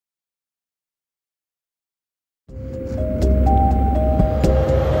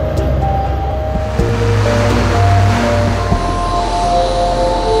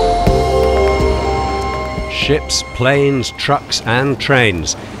ships, planes, trucks and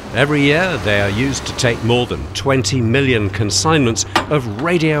trains. Every year they are used to take more than 20 million consignments of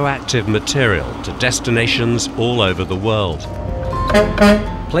radioactive material to destinations all over the world.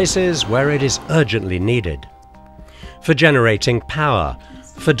 Places where it is urgently needed. For generating power,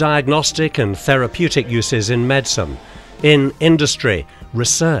 for diagnostic and therapeutic uses in medicine, in industry,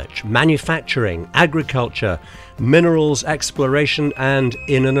 research, manufacturing, agriculture, minerals exploration and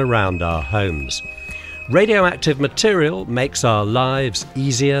in and around our homes. Radioactive material makes our lives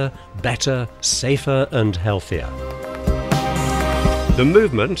easier, better, safer and healthier. The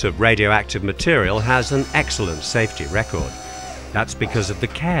movement of radioactive material has an excellent safety record. That's because of the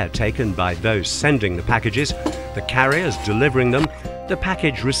care taken by those sending the packages, the carriers delivering them, the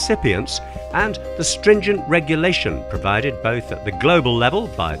package recipients, and the stringent regulation provided both at the global level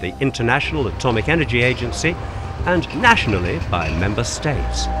by the International Atomic Energy Agency and nationally by member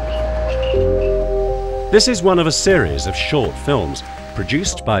states. This is one of a series of short films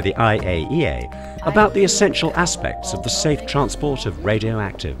produced by the IAEA about the essential aspects of the safe transport of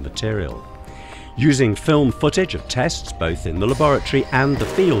radioactive material. Using film footage of tests both in the laboratory and the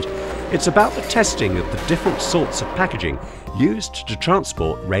field, it's about the testing of the different sorts of packaging used to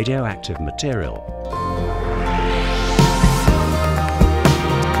transport radioactive material.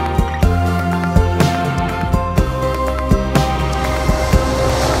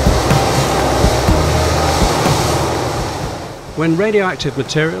 When radioactive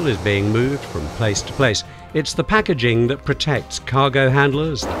material is being moved from place to place, it's the packaging that protects cargo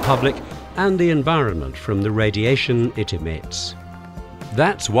handlers, the public, and the environment from the radiation it emits.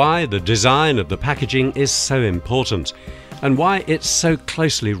 That's why the design of the packaging is so important, and why it's so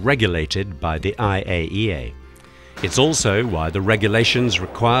closely regulated by the IAEA. It's also why the regulations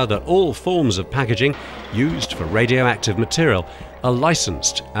require that all forms of packaging used for radioactive material are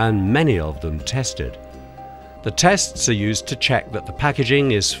licensed and many of them tested. The tests are used to check that the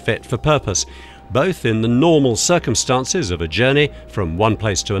packaging is fit for purpose, both in the normal circumstances of a journey from one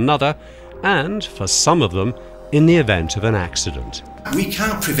place to another, and, for some of them, in the event of an accident. We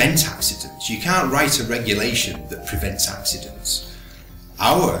can't prevent accidents. You can't write a regulation that prevents accidents.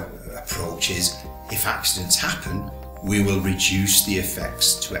 Our approach is, if accidents happen, we will reduce the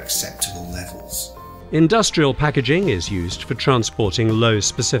effects to acceptable levels. Industrial packaging is used for transporting low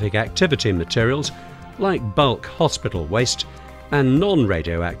specific activity materials like bulk hospital waste and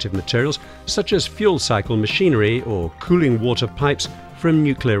non-radioactive materials such as fuel cycle machinery or cooling water pipes from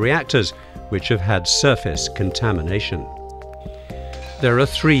nuclear reactors which have had surface contamination. There are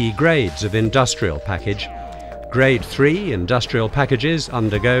 3 grades of industrial package. Grade 3 industrial packages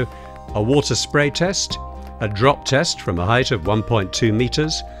undergo a water spray test, a drop test from a height of 1.2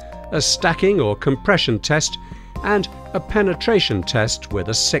 meters, a stacking or compression test, and a penetration test with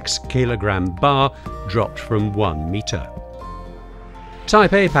a 6-kilogram bar dropped from 1 meter.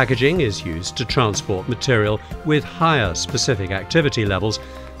 Type A packaging is used to transport material with higher specific activity levels,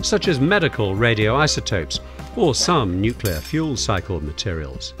 such as medical radioisotopes or some nuclear fuel cycle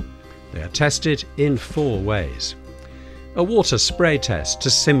materials. They are tested in 4 ways. A water spray test to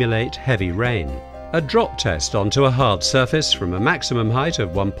simulate heavy rain. A drop test onto a hard surface from a maximum height of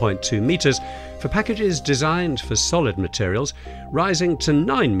 1.2 meters for packages designed for solid materials, rising to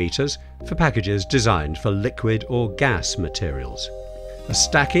 9 meters for packages designed for liquid or gas materials. A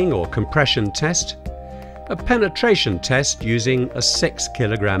stacking or compression test. A penetration test using a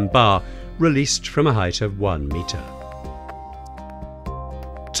 6-kilogram bar released from a height of 1 meter.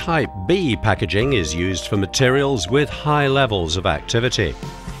 Type B packaging is used for materials with high levels of activity.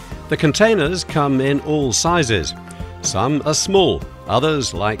 The containers come in all sizes. Some are small,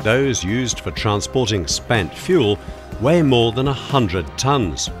 others, like those used for transporting spent fuel, weigh more than 100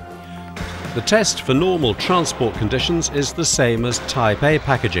 tons. The test for normal transport conditions is the same as Type A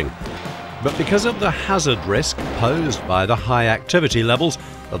packaging, but because of the hazard risk posed by the high activity levels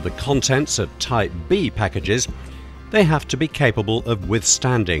of the contents of Type B packages, they have to be capable of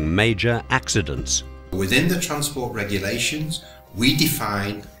withstanding major accidents. Within the transport regulations, we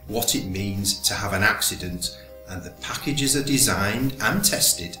define what it means to have an accident, and the packages are designed and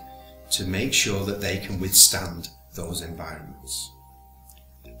tested to make sure that they can withstand those environments.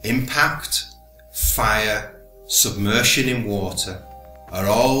 Impact, fire, submersion in water are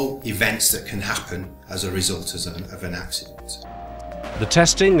all events that can happen as a result of an accident. The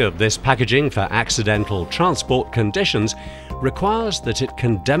testing of this packaging for accidental transport conditions requires that it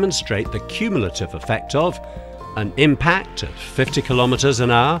can demonstrate the cumulative effect of an impact at 50 kilometers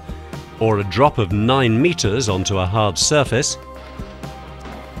an hour, or a drop of 9 meters onto a hard surface,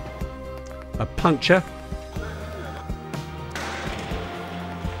 a puncture,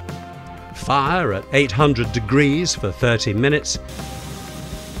 fire at 800 degrees for 30 minutes,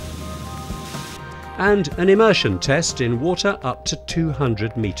 and an immersion test in water up to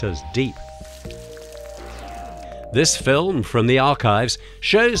 200 meters deep. This film from the archives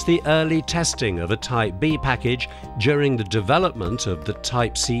shows the early testing of a Type B package during the development of the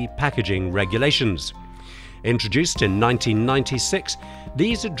Type C packaging regulations. Introduced in 1996,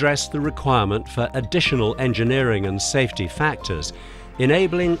 these address the requirement for additional engineering and safety factors,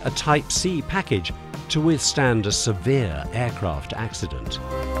 enabling a Type C package to withstand a severe aircraft accident.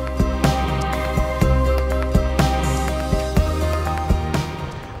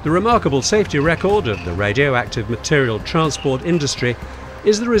 The remarkable safety record of the radioactive material transport industry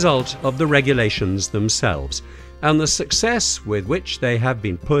is the result of the regulations themselves and the success with which they have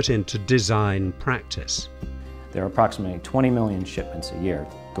been put into design practice. There are approximately 20 million shipments a year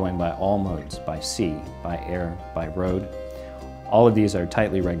going by all modes, by sea, by air, by road. All of these are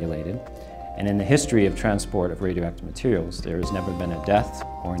tightly regulated, and in the history of transport of radioactive materials, there has never been a death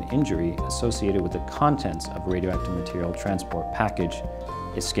or an injury associated with the contents of a radioactive material transport package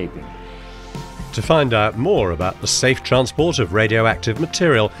escaping. To find out more about the safe transport of radioactive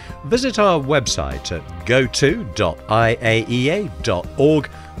material, visit our website at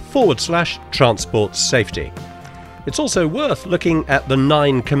goto.iaea.org/transport safety. It's also worth looking at the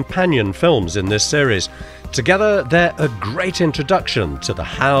 9 companion films in this series. Together, they're a great introduction to the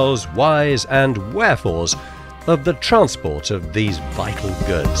hows, whys and wherefores of the transport of these vital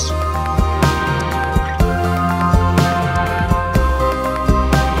goods.